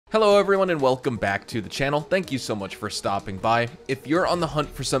Hello everyone and welcome back to the channel. Thank you so much for stopping by. If you're on the hunt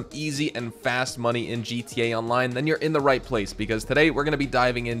for some easy and fast money in GTA Online, then you're in the right place because today we're going to be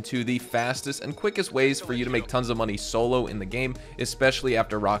diving into the fastest and quickest ways for you to make tons of money solo in the game, especially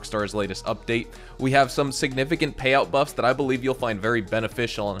after Rockstar's latest update. We have some significant payout buffs that I believe you'll find very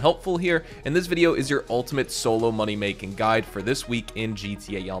beneficial and helpful here, and this video is your ultimate solo money making guide for this week in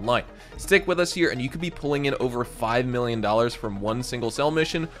GTA Online. Stick with us here and you could be pulling in over $5 million from one single cell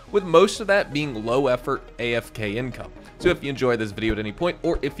mission, with most of that being low effort AFK income. So if you enjoy this video at any point,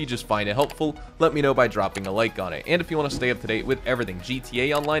 or if you just find it helpful, let me know by dropping a like on it. And if you want to stay up to date with everything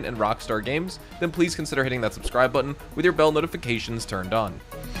GTA Online and Rockstar Games, then please consider hitting that subscribe button with your bell notifications turned on.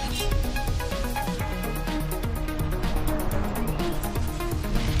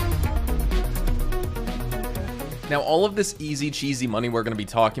 Now, all of this easy cheesy money we're going to be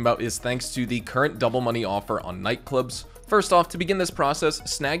talking about is thanks to the current double money offer on nightclubs. First off, to begin this process,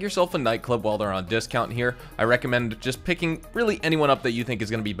 snag yourself a nightclub while they're on discount here. I recommend just picking really anyone up that you think is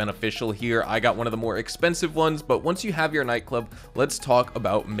going to be beneficial here. I got one of the more expensive ones, but once you have your nightclub, let's talk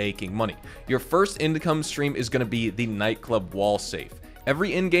about making money. Your first income stream is going to be the nightclub wall safe.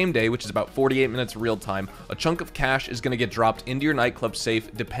 Every in-game day, which is about 48 minutes real time, a chunk of cash is going to get dropped into your nightclub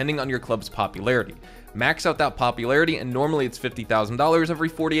safe depending on your club's popularity. Max out that popularity, and normally it's $50,000 every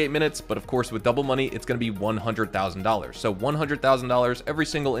 48 minutes, but of course with double money, it's going to be $100,000. So $100,000 every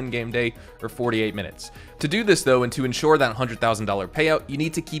single in-game day or 48 minutes. To do this though, and to ensure that $100,000 payout, you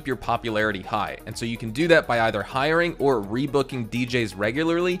need to keep your popularity high. And so you can do that by either hiring or rebooking DJs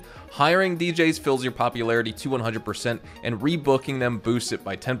regularly. Hiring DJs fills your popularity to 100%, and rebooking them boosts it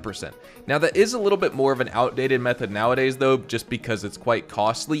by 10%. Now that is a little bit more of an outdated method nowadays though, just because it's quite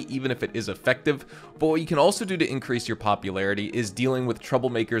costly, even if it is effective. But what you can also do to increase your popularity is dealing with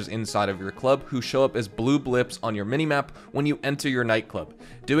troublemakers inside of your club who show up as blue blips on your minimap when you enter your nightclub.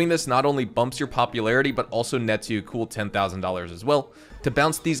 Doing this not only bumps your popularity, but also nets you a cool $10,000 as well. To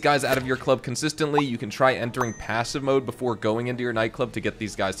bounce these guys out of your club consistently, you can try entering passive mode before going into your nightclub to get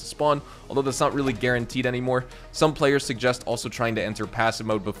these guys to spawn, although that's not really guaranteed anymore. Some players suggest also trying to enter passive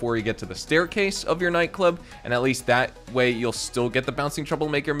mode before you get to the staircase of your nightclub, and at least that way you'll still get the bouncing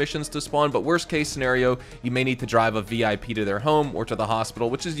troublemaker missions to spawn, but worst case scenario, you may need to drive a VIP to their home or to the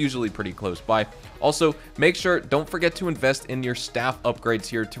hospital, which is usually pretty close by. Also, don't forget to invest in your staff upgrades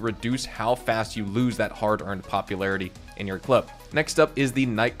here to reduce how fast you lose that hard-earned popularity in your club. Next up is the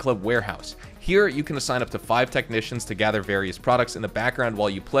nightclub warehouse. Here, you can assign up to 5 technicians to gather various products in the background while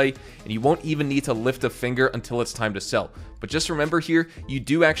you play, and you won't even need to lift a finger until it's time to sell. But just remember here, you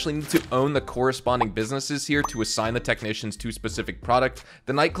do actually need to own the corresponding businesses here to assign the technicians to specific product.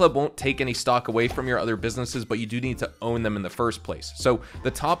 The nightclub won't take any stock away from your other businesses, but you do need to own them in the first place. So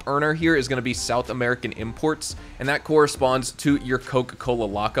the top earner here is going to be South American Imports, and that corresponds to your Coca-Cola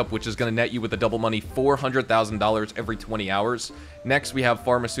lockup, which is going to net you with a double money $400,000 every 20 hours. Next, we have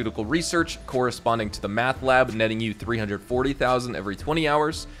Pharmaceutical Research, corresponding to the Math Lab, netting you $340,000 every 20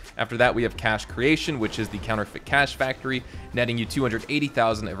 hours. After that, we have Cash Creation, which is the Counterfeit Cash Factory, netting you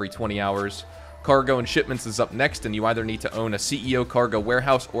 $280,000 every 20 hours. Cargo and Shipments is up next, and you either need to own a CEO cargo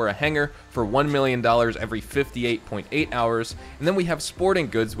warehouse or a hangar for $1 million every 58.8 hours. And then we have Sporting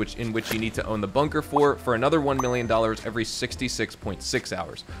Goods, in which you need to own the bunker for another $1 million every 66.6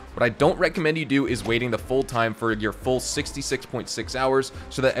 hours. What I don't recommend you do is waiting the full time for your full 66.6 hours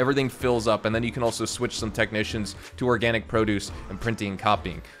so that everything fills up, and then you can also switch some technicians to organic produce and printing and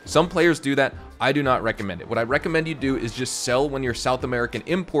copying. Some players do that. I do not recommend it. What I recommend you do is just sell when your South American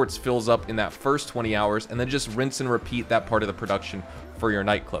Imports fills up in that first 20 hours, and then just rinse and repeat that part of the production for your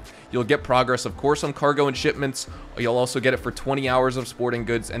nightclub. You'll get progress, of course, on Cargo and Shipments. You'll also get it for 20 hours of Sporting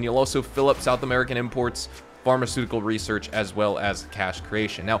Goods, and you'll also fill up South American Imports, Pharmaceutical Research, as well as Cash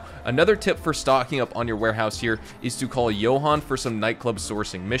Creation. Now, another tip for stocking up on your warehouse here is to call Johan for some nightclub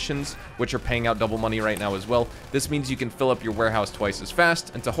sourcing missions, which are paying out double money right now as well. This means you can fill up your warehouse twice as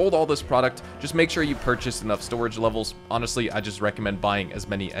fast, and to hold all this product, just make sure you purchase enough storage levels. Honestly, I just recommend buying as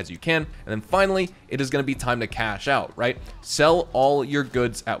many as you can. And then finally, it is going to be time to cash out, right? Sell all your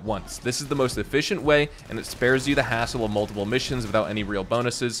goods at once. This is the most efficient way, and it spares you the hassle of multiple missions without any real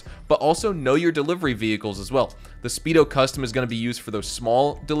bonuses, but also know your delivery vehicles as well. The Speedo Custom is going to be used for those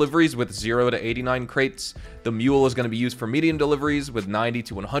small deliveries with 0 to 89 crates. The Mule is going to be used for medium deliveries with 90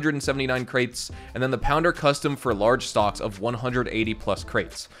 to 179 crates. And then the Pounder Custom for large stocks of 180 plus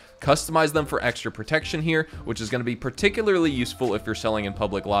crates. customize them for extra protection here, which is going to be particularly useful if you're selling in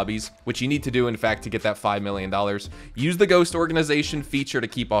public lobbies, which you need to do in fact to get that $5 million. Use the ghost organization feature to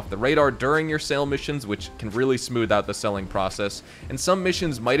keep off the radar during your sale missions, which can really smooth out the selling process. And some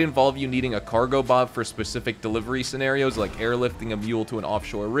missions might involve you needing a cargo bob for specific delivery scenarios, like airlifting a mule to an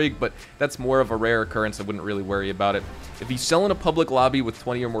offshore rig, but that's more of a rare occurrence. I wouldn't really worry about it. If you sell in a public lobby with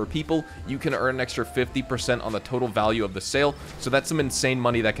 20 or more people, you can earn an extra 50% on the total value of the sale, so that's some insane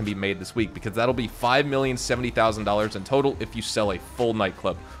money that can be made this week, because that'll be $5,070,000 in total if you sell a full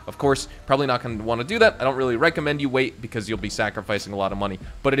nightclub. Of course, probably not going to want to do that. I don't really recommend you wait because you'll be sacrificing a lot of money,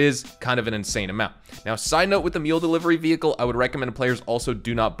 but it is kind of an insane amount. Now, side note with the mule delivery vehicle, I would recommend players also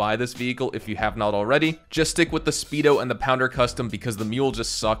do not buy this vehicle if you have not already. Just stick with the Speedo and the Pounder Custom because the mule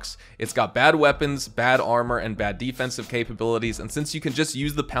just sucks. It's got bad weapons, bad armor, and bad defensive capabilities, and since you can just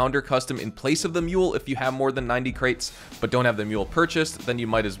use the Pounder Custom in place of the mule if you have more than 90 crates but don't have the mule purchased, then you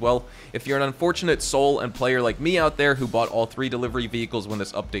might as well. If you're an unfortunate soul and player like me out there who bought all 3 delivery vehicles when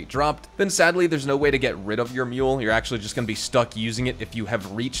this update dropped, then sadly there's no way to get rid of your mule. You're actually just going to be stuck using it if you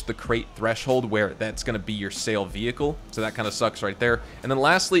have reached the crate threshold where that's going to be your sale vehicle, so that kind of sucks right there. And then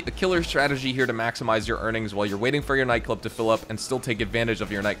lastly, a killer strategy here to maximize your earnings while you're waiting for your nightclub to fill up and still take advantage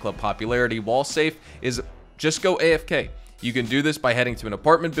of your nightclub popularity while safe is just go AFK. You can do this by heading to an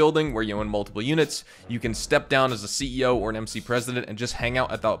apartment building where you own multiple units. You can step down as a CEO or an MC president and just hang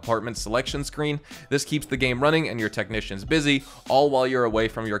out at the apartment selection screen. This keeps the game running and your technicians busy, all while you're away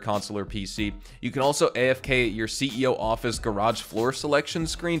from your console or PC. You can also AFK at your CEO office garage floor selection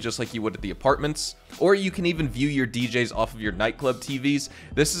screen, just like you would at the apartments. Or you can even view your DJs off of your nightclub TVs.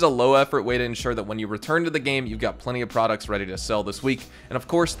 This is a low effort way to ensure that when you return to the game, you've got plenty of products ready to sell this week. And of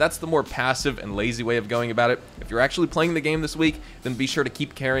course, that's the more passive and lazy way of going about it. If you're actually playing the game this week, then be sure to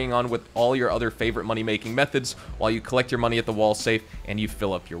keep carrying on with all your other favorite money-making methods while you collect your money at the wall safe and you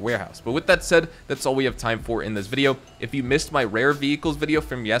fill up your warehouse. But with that said, that's all we have time for in this video. If you missed my rare vehicles video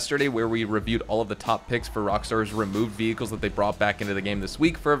from yesterday where we reviewed all of the top picks for Rockstar's removed vehicles that they brought back into the game this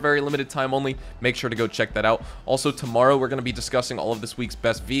week for a very limited time only, make sure to go check that out. Also, tomorrow we're going to be discussing all of this week's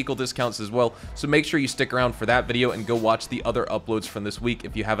best vehicle discounts as well, so make sure you stick around for that video and go watch the other uploads from this week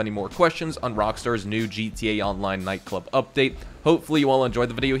if you have any more questions on Rockstar's new GTA Online nightclub update. Hopefully you all enjoyed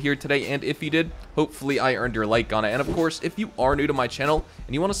the video here today, and if you did, hopefully I earned your like on it. And of course, if you are new to my channel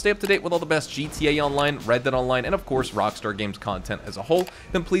and you want to stay up to date with all the best GTA Online, Red Dead Online, and of course Rockstar Games content as a whole,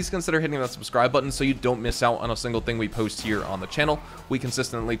 then please consider hitting that subscribe button so you don't miss out on a single thing we post here on the channel. We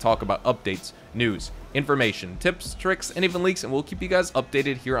consistently talk about updates, news, information, tips, tricks, and even leaks, and we'll keep you guys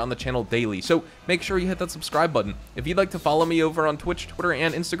updated here on the channel daily. So make sure you hit that subscribe button. If you'd like to follow me over on Twitch, Twitter,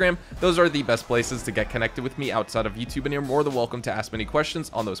 and Instagram, those are the best places to get connected with me outside of YouTube, and you're more than welcome to ask me any questions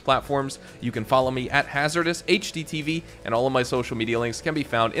on those platforms. You can follow me at HazardousHDTV, and all of my social media links can be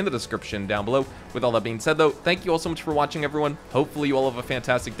found in the description down below. With all that being said though, thank you all so much for watching, everyone. Hopefully you all have a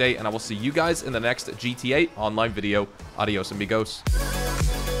fantastic day, and I will see you guys in the next GTA Online video. Adios, amigos.